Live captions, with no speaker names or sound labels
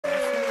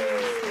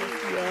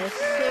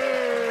Yes,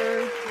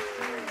 sir.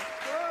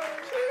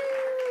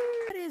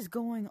 What is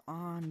going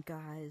on,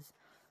 guys?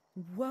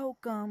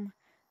 Welcome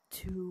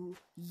to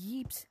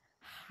Yeeps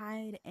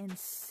Hide and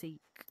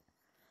Seek.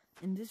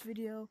 In this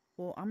video,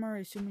 well, I'm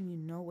already assuming you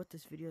know what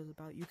this video is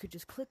about. You could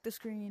just click the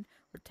screen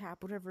or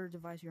tap whatever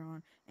device you're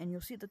on, and you'll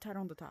see the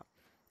title on the top.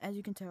 As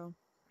you can tell,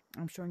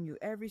 I'm showing you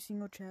every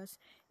single chest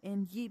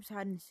in Yeeps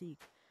Hide and Seek.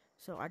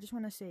 So I just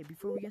want to say,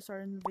 before we get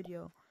started in the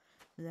video,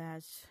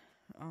 that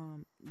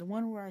the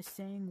one where I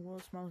sang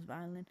World's Smallest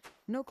Violin,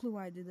 no clue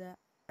why I did that.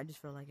 I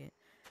just felt like it.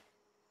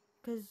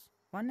 Because,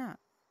 why not?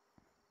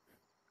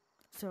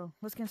 So,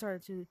 let's get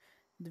started to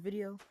the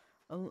video.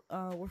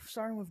 We're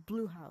starting with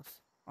Blue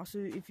House. Also,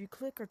 if you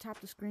click or tap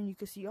the screen, you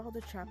can see all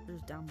the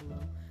chapters down below.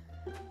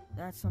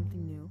 That's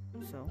something new.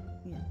 So,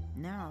 yeah,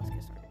 now let's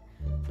get started.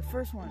 The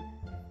first one,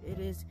 it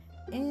is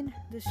in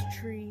this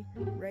tree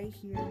right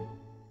here.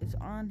 It's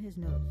on his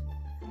nose.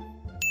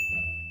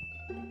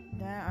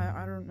 That,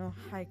 I don't know,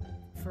 I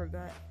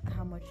forgot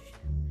how much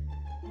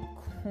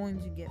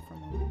coins you get from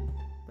him.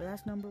 But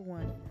that's number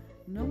one.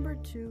 Number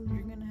two,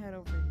 you're gonna head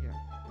over here.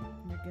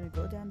 You're gonna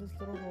go down this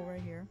little hole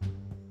right here.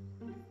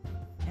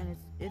 And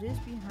it is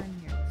behind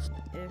here.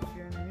 If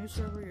you're in a new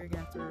server, you're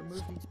gonna have to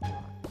remove these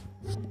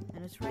blocks.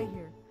 And it's right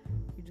here.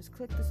 You just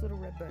click this little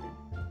red button.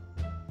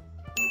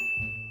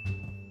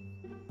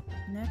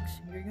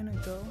 Next, you're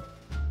gonna go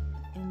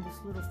in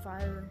this little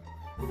fire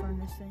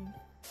furnace thing.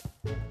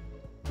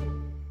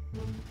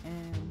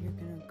 And you're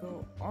gonna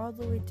go all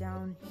the way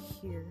down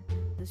here,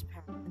 this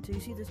path, until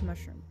you see this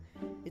mushroom.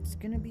 It's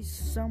gonna be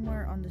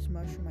somewhere on this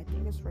mushroom. I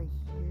think it's right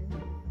here.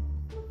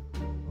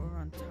 Or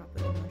on top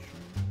of the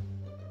mushroom.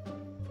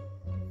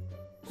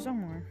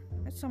 Somewhere.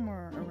 It's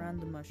somewhere around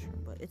the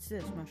mushroom, but it's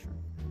this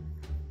mushroom.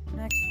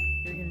 Next,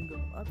 you're gonna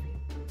go up here.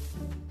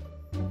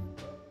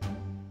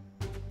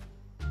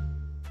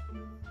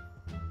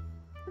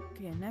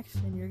 Okay,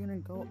 next, then you're gonna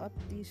go up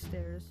these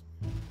stairs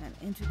and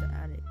into the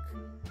attic.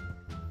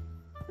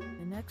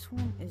 The next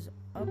one is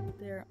up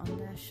there on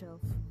that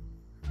shelf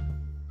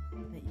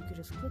that you could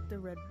just click the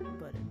red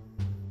button.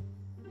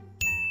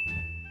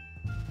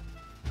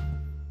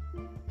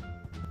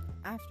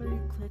 After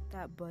you click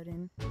that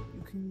button,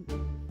 you can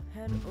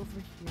head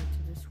over here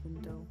to this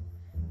window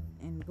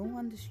and go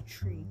on this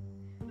tree.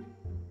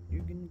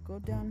 You're gonna go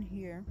down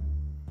here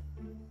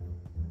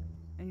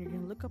and you're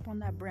gonna look up on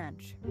that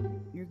branch.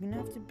 You're gonna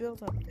have to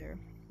build up there,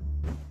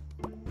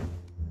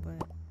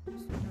 but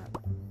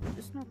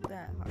it's not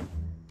that hard.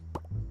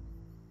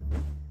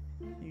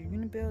 So you're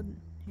gonna build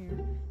here.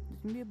 There's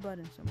gonna be a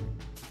button somewhere,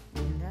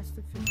 and that's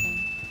the fifth one.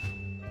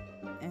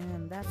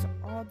 And that's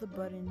all the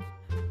buttons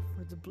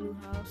for the blue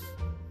house.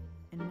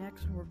 And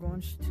next, we're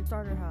going to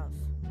starter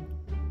house.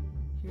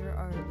 Here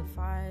are the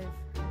 5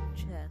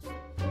 chests,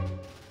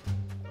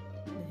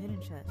 the hidden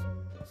chests.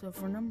 So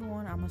for number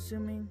 1, I'm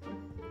assuming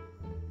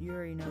you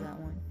already know that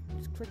one.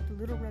 Just click the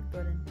little red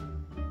button.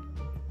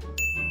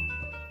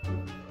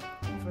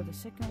 And for the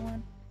second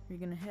one, you're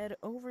gonna head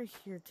over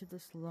here to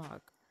this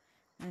log,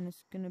 and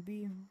it's gonna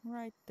be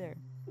right there.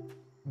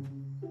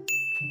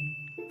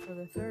 For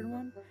the third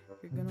one,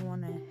 you're gonna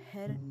want to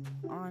head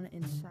on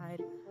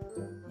inside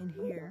in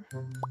here.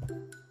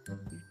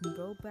 You can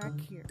go back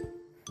here,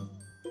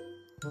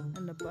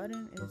 and the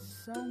button is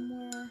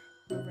somewhere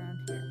around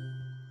here.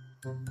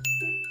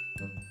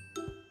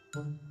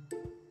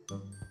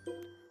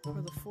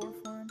 For the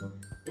fourth one,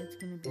 it's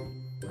gonna be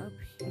up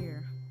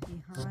here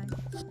behind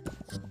these.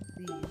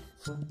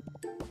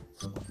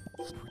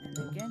 And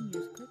again, you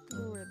just click the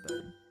little red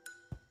button.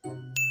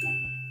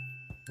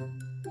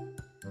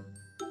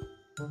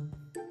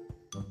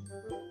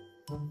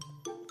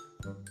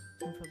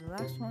 And for the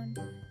last one,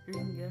 you're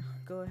gonna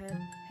go ahead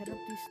and head up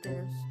these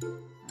stairs.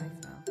 I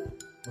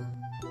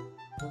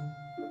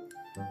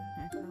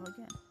fell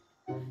again.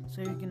 So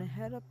you're gonna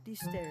head up these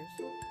stairs,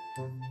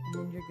 and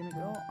then you're gonna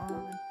go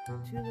on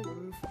to the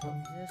roof of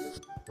this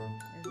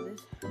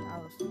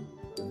house.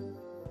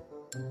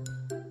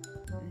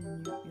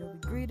 And you'll be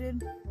greeted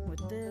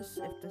with this.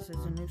 If this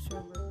is a new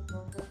server,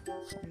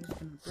 you're just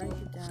gonna break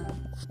it down.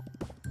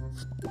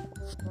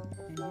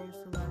 And here's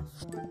the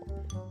last one.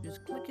 Just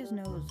click his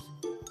nose,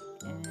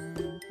 and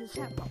his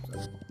hat pops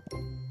up.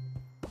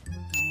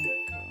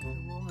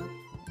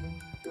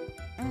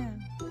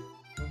 And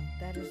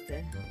that is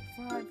the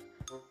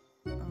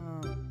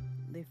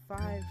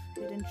 5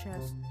 hidden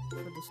chests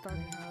for the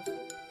starting house.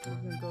 We're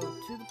gonna go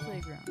to the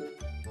playground.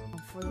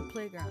 For the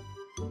playground,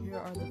 here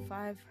are the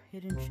 5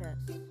 hidden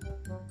chests.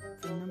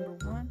 For number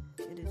 1,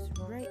 it is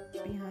right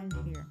behind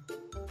here.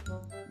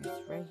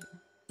 It's right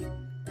here.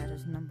 That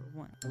is number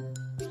 1.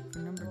 For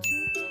number 2,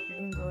 you're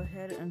gonna go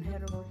ahead and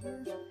head over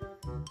here.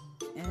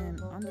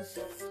 And on this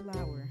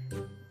flower,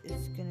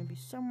 it's gonna be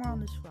somewhere on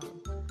this flower.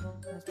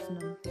 That's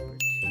number 2.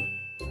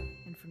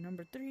 And for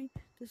number 3,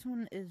 this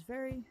one is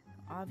very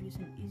obvious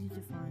and easy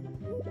to find.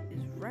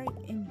 It's right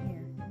in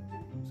here.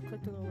 Just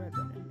click the little red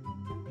button.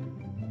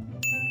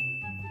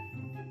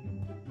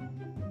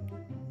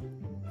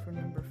 For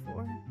number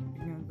 4,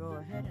 you're gonna go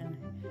ahead and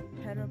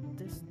head up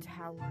this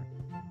tower.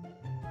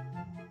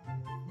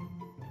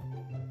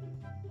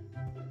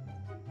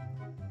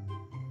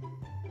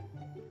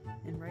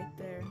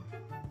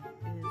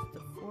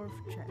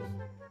 4th chest.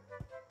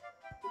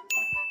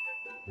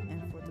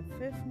 And for the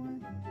 5th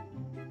one,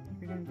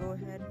 you're gonna go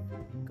ahead,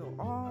 go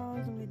all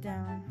the way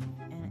down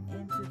and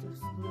into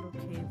this little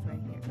cave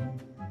right here.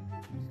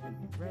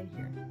 Right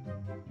here.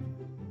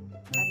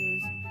 That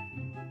is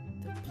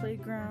the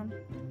playground.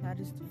 That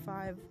is the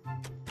 5.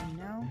 And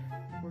now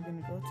we're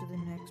gonna go to the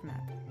next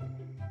map.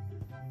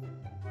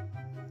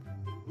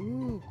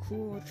 Ooh,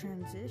 cool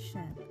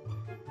transition.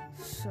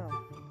 So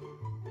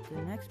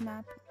the next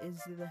map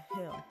is the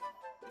hill.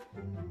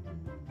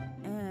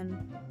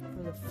 And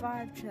for the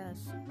 5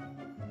 chests,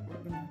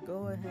 we're gonna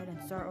go ahead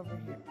and start over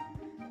here.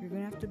 You're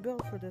gonna have to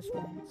build for this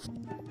one,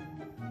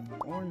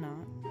 or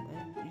not,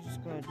 but you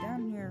just go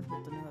down here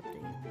with the new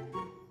update.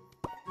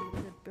 You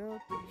could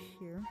build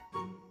here,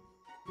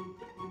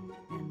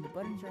 and the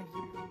button's right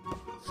here.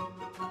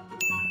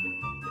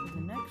 For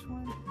the next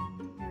one,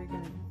 you're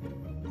gonna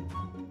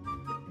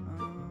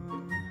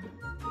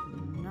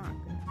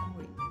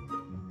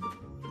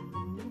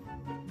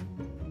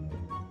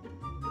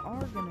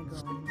are gonna go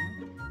in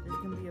here. There's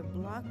gonna be a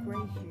block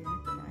right here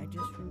that I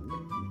just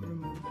removed.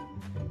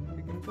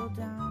 You're gonna go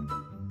down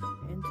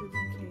into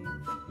the cave.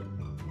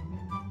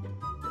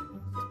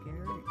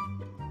 Scary.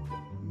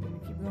 I'm gonna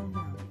keep going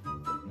down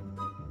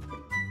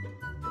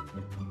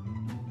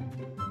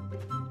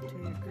until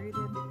you're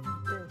greeted with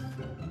this.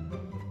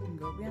 You can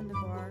go behind the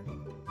bar,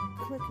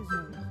 click his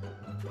nose.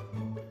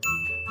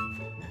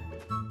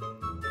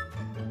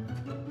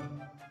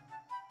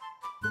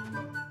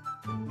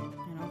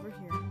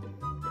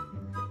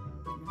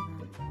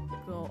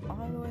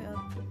 All the way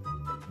up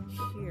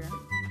here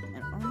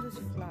and on this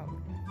flower.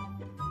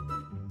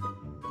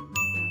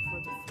 Now for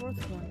the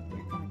 4th one,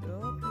 you're gonna go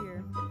up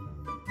here.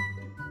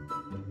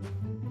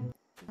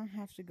 You don't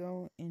have to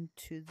go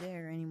into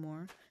there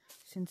anymore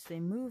since they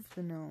moved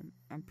the gnome,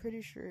 I'm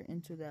pretty sure,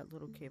 into that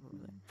little cave over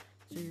there.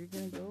 So you're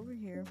gonna go over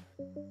here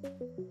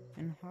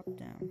and hop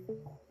down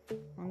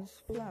on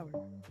this flower.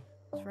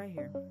 It's right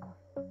here,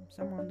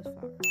 somewhere on this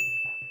flower.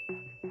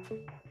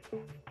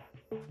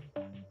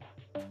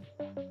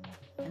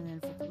 And then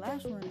for the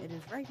last one, it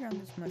is right here on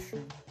this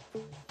mushroom.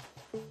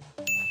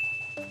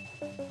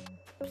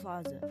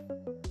 Plaza.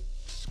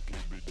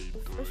 The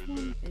first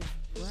one is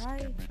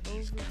right over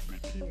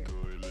here.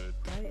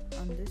 Right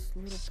on this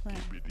little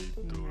plant thing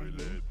right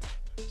here.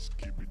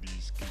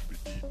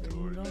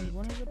 Then on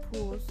one of the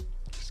pools.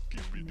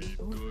 And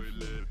over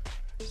here.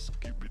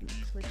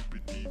 Click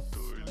this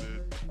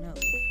no.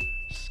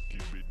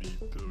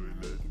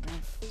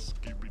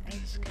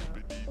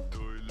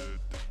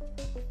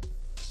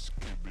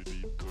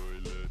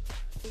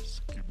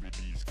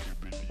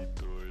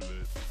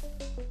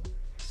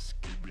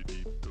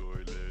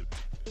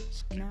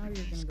 Now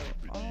you're gonna go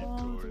all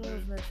the way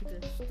over to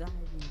this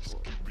diving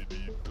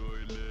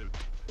board.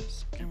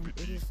 And it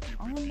is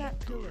on that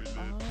pillar,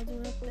 all the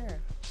way up there.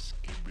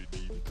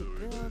 You could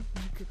build,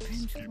 you could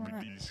pinch one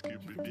up, you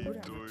could do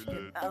whatever to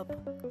get up.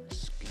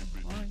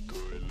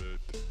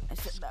 I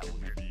said that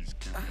weird.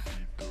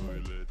 So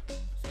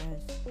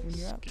when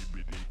you're up,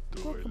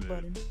 click the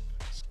button.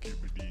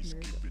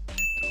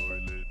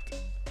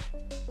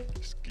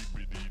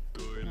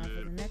 Now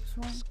for the next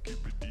one,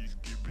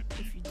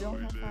 if you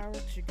don't have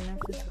fireworks, you're gonna have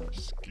to throw.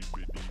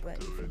 But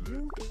if you do,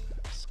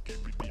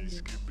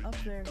 you're up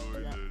there to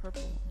that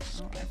purple one.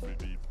 Oh, I forgot.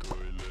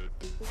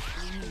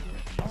 You need to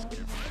get all the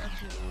way up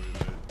here.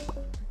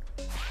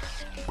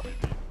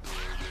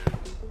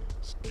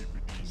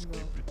 You go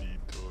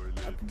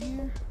up in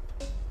here,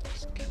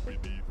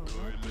 go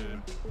right here,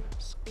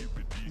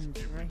 and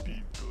it's right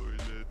here.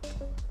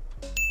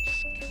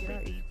 Get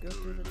out, you go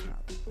through the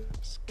top.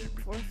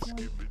 4th one,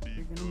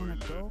 you're gonna wanna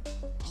go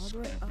all the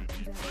way up to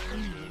that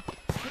window.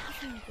 Pretty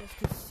sure you guys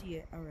can see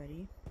it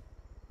already,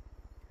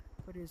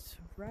 but it's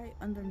right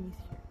underneath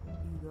here.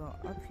 You go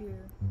up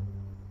here,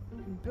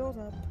 and build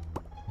up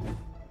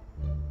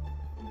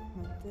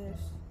like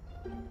this.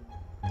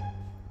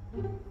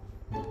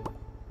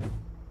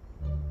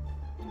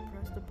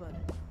 Press the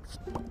button.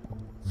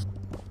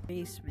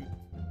 Basement.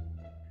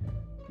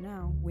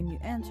 Now, when you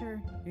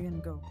enter, you're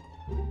gonna go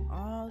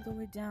all the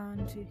way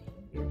down to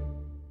here.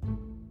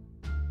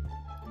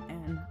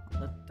 And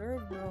the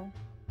 3rd row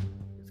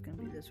is gonna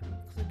be this one.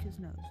 Click his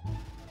nose.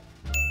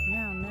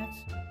 Now,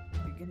 next,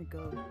 you're gonna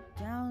go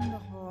down the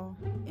hall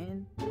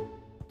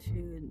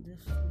into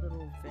this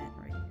little vent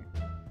right here.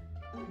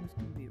 And it's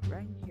gonna be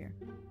right here.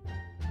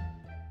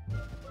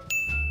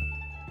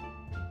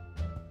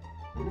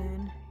 And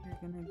then you're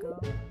gonna go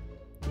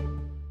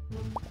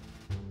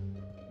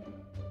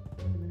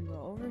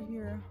over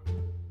here.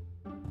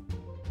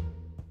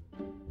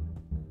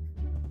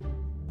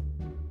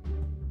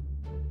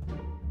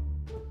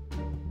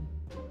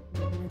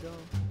 We're gonna go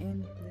in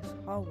this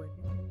hallway.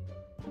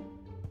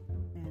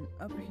 And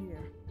up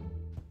here,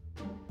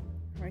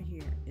 right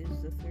here,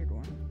 is the 3rd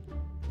one.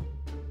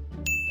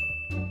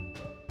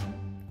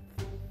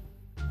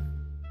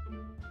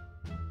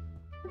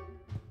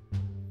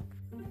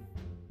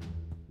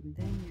 And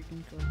then you're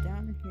gonna go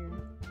down here.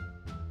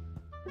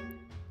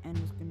 And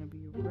it's gonna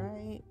be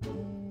right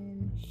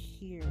in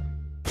here.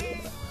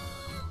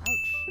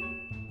 Ouch.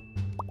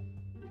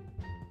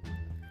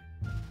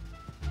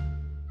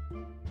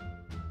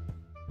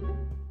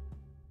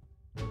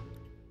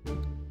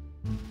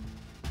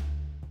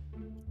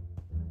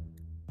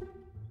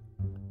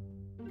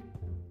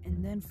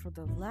 then for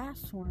the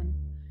last one,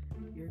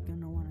 you're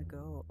gonna want to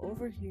go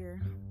over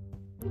here.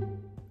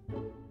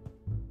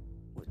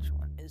 Which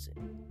one is it?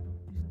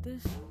 Is it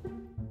this?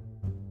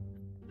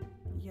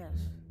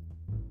 Yes.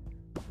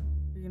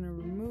 You're gonna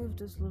remove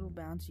this little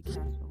bouncy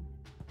castle.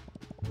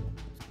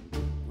 It's gonna be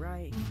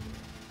right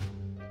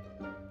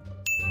here.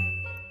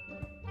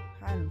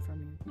 Hiding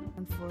from you.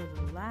 And for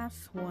the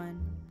last one,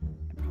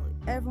 and probably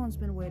everyone's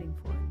been waiting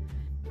for it,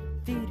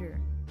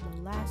 theater,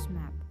 the last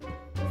map.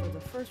 For the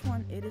first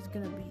one, it is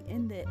gonna be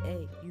in the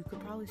A. You could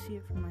probably see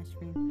it from my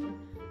screen,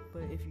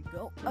 but if you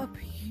go up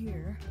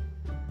here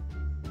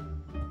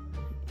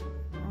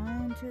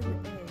onto the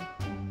A,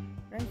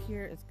 right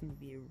here, it's gonna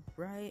be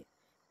right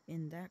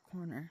in that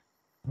corner.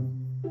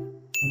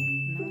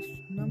 And that's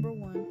number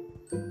one.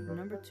 For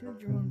number two,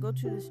 you're gonna go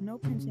to this no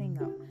pins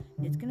hangout.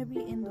 It's gonna be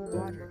in the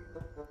water,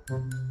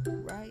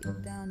 right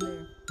down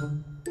there. So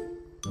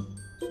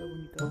when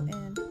you go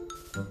in,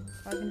 you're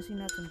probably gonna see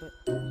nothing but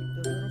the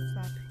little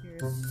flap here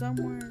is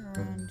somewhere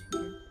around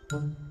here.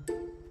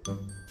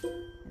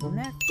 And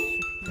next,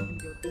 you're gonna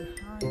go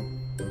behind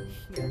here.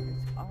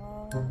 It's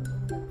all over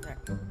there.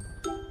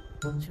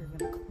 So you're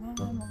gonna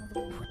climb all the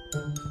way.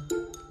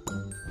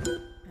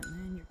 And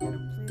then you're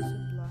gonna place a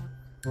block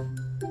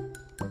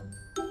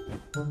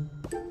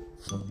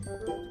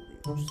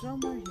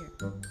somewhere here.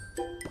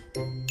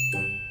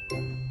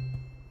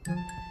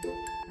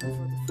 And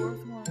for the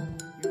fourth one,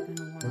 you're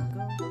gonna want to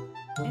go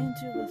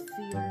into the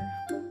theater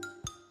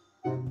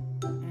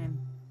and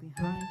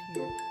behind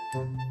here. I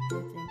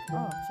think,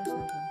 oh, it's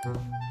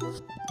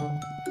just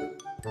nothing.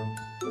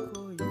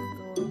 Cool, you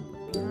go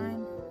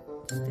behind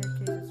the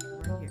staircase, it's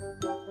right here.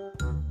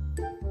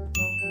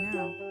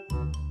 Now,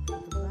 for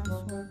the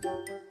last one,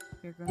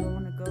 you're gonna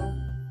want to go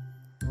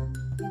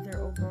either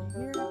over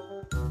here,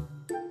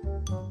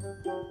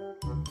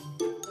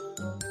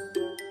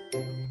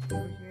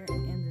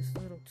 in this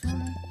little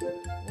tunnel,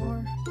 or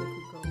you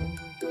could go over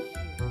here.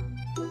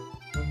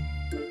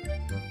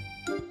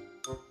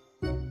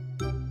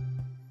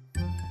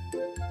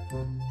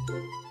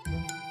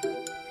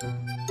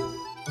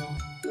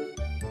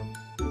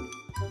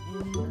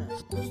 In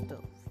the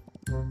stove,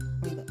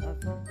 or the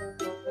oven.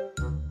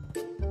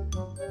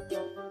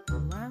 The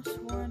last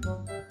one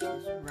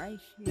is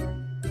right here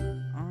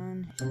on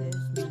his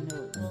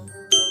nose.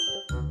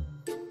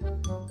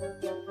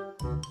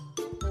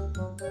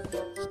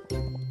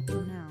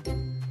 Now,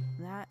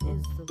 that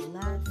is the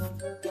last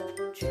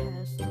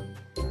chest,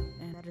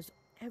 and that is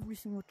every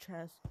single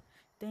chest.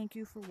 Thank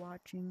you for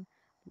watching.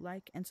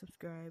 Like and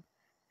subscribe,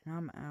 and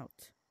I'm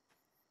out.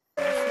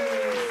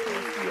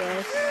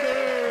 Yes,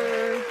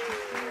 sir.